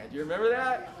 Quicksand. You remember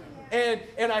that?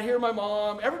 And I hear my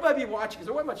mom, everybody be watching, because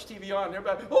there wasn't much TV on, and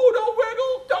everybody, oh, don't wiggle,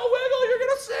 you're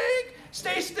going to sink.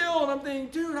 Stay still. And I'm thinking,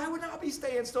 dude, I would not be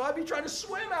staying still. I'd be trying to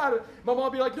swim out of it. My mom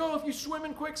would be like, no, if you swim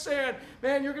in quicksand,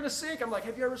 man, you're going to sink. I'm like,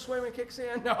 have you ever swam in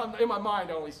quicksand? No, in my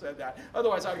mind I only said that.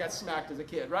 Otherwise I got smacked as a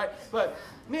kid, right? But,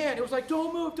 man, it was like,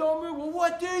 don't move. Well,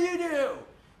 what do?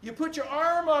 You put your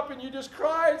arm up and you just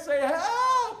cry and say,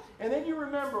 help! And then you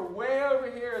remember way over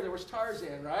here there was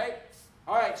Tarzan, right?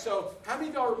 All right, so how many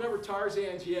of y'all remember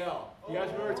Tarzan's yell? You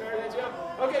guys remember Tarzan's yell?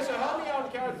 Okay, so help me out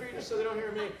on the count of 3 just so they don't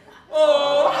hear me.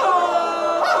 Oh,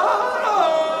 oh,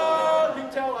 oh. You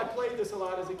can tell I played this a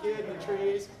lot as a kid in the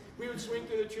trees. We would swing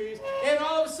through the trees, and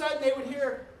all of a sudden they would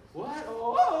hear, what?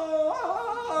 Oh, oh,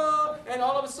 oh, oh. And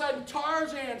all of a sudden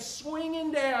Tarzan's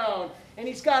swinging down, and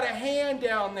he's got a hand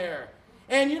down there.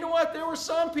 And you know what? There were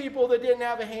some people that didn't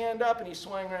have a hand up, and he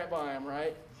swung right by them,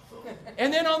 right?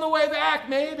 And then on the way back,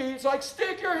 maybe, it's like,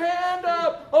 stick your hand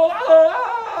up. Oh, oh,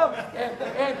 oh.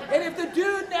 And if the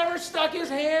dude never stuck his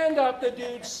hand up, the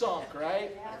dude sunk,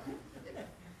 right?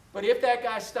 But if that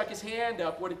guy stuck his hand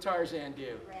up, what did Tarzan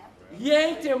do?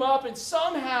 Yanked him up and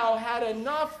somehow had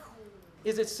enough,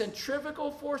 is it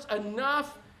centrifugal force?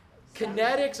 Enough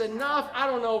kinetics, enough, I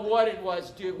don't know what it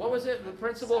was, dude. What was it, the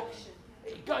principle?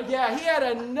 Yeah, he had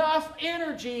enough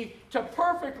energy to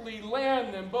perfectly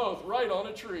land them both right on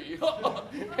a tree.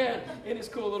 And in his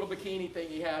cool little bikini thing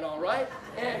he had on, right?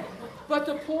 But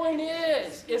the point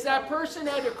is that person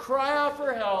had to cry out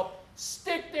for help,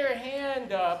 stick their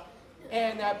hand up,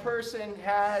 and that person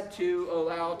had to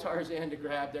allow Tarzan to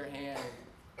grab their hand.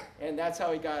 And that's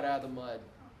how he got out of the mud.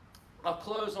 I'll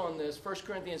close on this. 1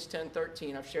 Corinthians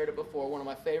 10:13. I've shared it before. One of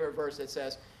my favorite verses that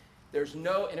says,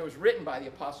 and it was written by the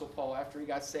Apostle Paul after he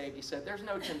got saved. He said, there's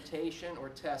no temptation or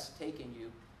test taking you,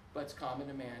 but it's common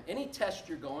to man. Any test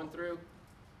you're going through,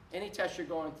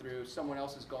 someone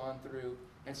else has gone through,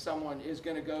 and someone is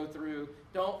going to go through.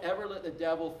 Don't ever let the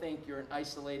devil think you're an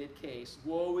isolated case.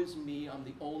 Woe is me, I'm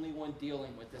the only one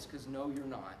dealing with this, because no, you're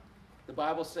not. The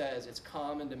Bible says it's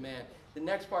common to man. The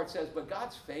next part says, but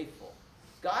God's faithful.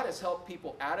 God has helped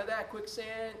people out of that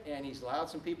quicksand, and he's allowed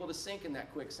some people to sink in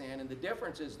that quicksand. And the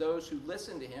difference is those who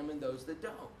listen to him and those that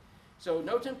don't. So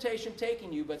no temptation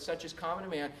taking you, but such is common to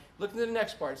man. Look at the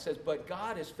next part. It says, but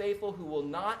God is faithful, who will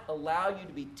not allow you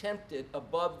to be tempted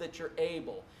above that you're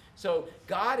able. So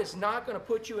God is not going to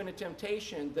put you in a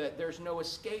temptation that there's no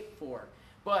escape for.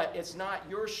 But it's not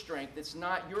your strength, it's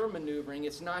not your maneuvering,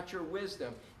 it's not your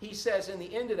wisdom. He says in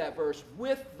the end of that verse,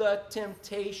 with the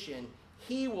temptation,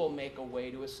 he will make a way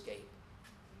to escape.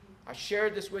 I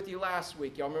shared this with you last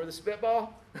week. Y'all remember the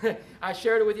spitball? I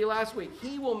shared it with you last week.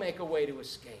 He will make a way to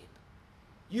escape.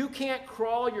 You can't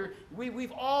crawl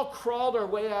we've all crawled our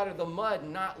way out of the mud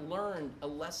and not learned a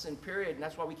lesson, period. And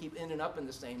that's why we keep ending up in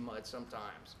the same mud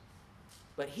sometimes.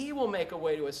 But he will make a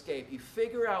way to escape. You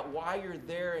figure out why you're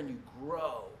there and you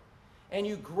grow. And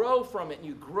you grow from it and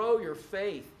you grow your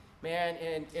faith, man,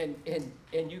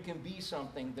 and you can be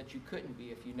something that you couldn't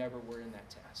be if you never were in that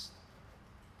test.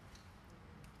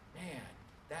 Man,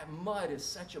 that mud is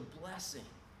such a blessing.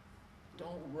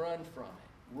 Don't run from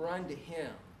it. Run to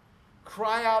him.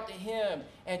 Cry out to him.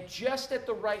 And just at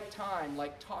the right time,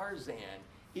 like Tarzan,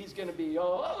 he's going to be,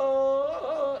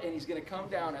 and he's going to come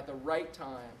down at the right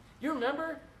time. You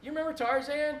remember? You remember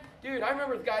Tarzan? Dude, I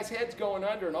remember the guy's head's going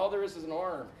under and all there is an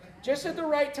arm. Just at the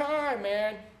right time,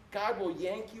 man, God will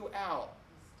yank you out.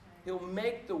 He'll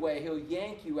make the way. He'll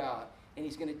yank you out. And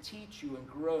he's going to teach you and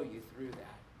grow you through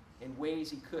that in ways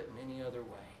he couldn't any other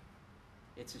way.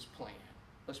 It's his plan.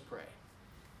 Let's pray.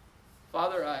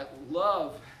 Father, I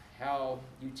love how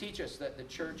you teach us that the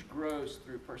church grows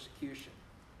through persecution.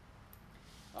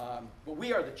 But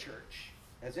we are the church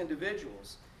as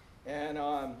individuals. And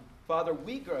Father,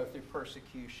 we grow through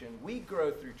persecution. We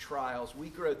grow through trials. We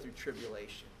grow through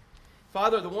tribulation.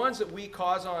 Father, the ones that we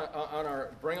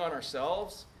bring on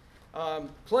ourselves,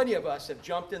 plenty of us have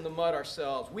jumped in the mud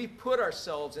ourselves. We've put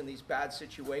ourselves in these bad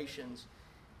situations.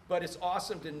 But it's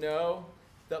awesome to know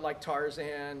that like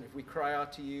Tarzan, if we cry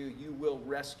out to you, you will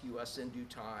rescue us in due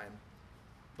time.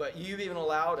 But you've even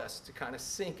allowed us to kind of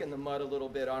sink in the mud a little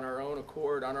bit on our own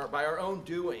accord, by our own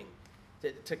doing.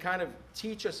 To kind of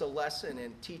teach us a lesson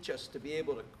and teach us to be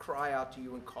able to cry out to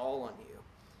you and call on you.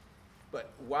 But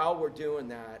while we're doing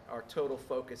that, our total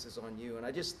focus is on you. And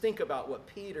I just think about what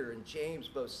Peter and James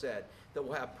both said, that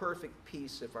we'll have perfect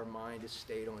peace if our mind is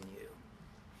stayed on you.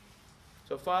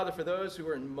 So Father, for those who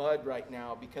are in mud right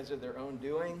now because of their own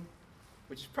doing,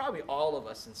 which is probably all of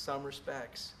us in some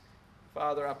respects,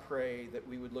 Father, I pray that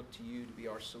we would look to you to be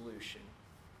our solution.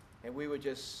 And we would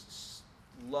just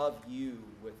love you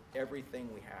with everything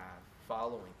we have,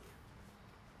 following you.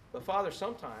 But Father,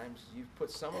 sometimes you've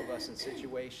put some of us in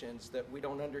situations that we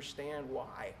don't understand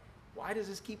why. Why does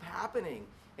this keep happening?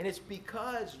 And it's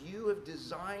because you have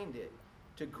designed it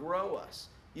to grow us.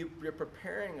 You've been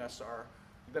preparing us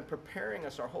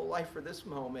our whole life for this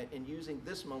moment and using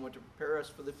this moment to prepare us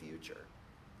for the future.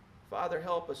 Father,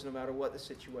 help us no matter what the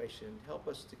situation. Help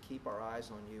us to keep our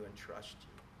eyes on you and trust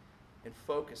you and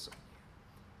focus on you.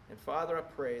 And Father, I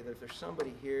pray that if there's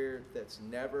somebody here that's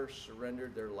never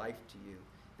surrendered their life to you,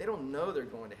 they don't know they're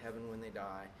going to heaven when they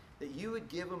die, that you would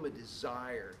give them a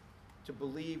desire to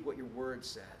believe what your word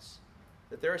says,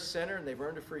 that they're a sinner and they've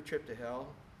earned a free trip to hell,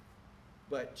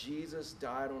 but Jesus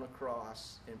died on a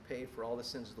cross and paid for all the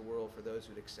sins of the world for those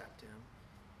who'd accept him.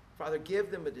 Father, give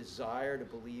them a desire to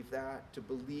believe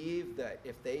that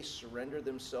if they surrender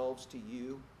themselves to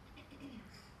you,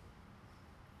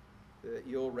 that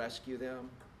you'll rescue them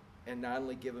and not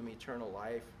only give them eternal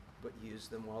life, but use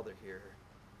them while they're here.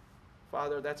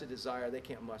 Father, that's a desire they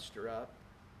can't muster up.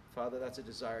 Father, that's a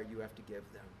desire you have to give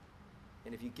them.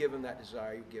 And if you give them that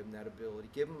desire, you give them that ability.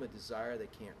 Give them a desire they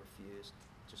can't refuse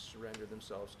to surrender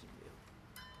themselves to you.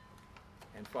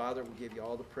 And Father, we give you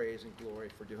all the praise and glory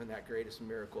for doing that greatest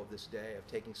miracle of this day, of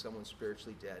taking someone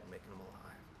spiritually dead and making them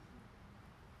alive.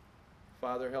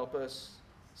 Father, help us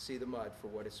see the mud for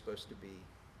what it's supposed to be.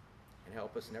 And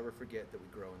help us never forget that we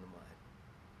grow in the mud.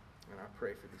 And I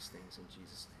pray for these things in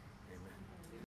Jesus' name.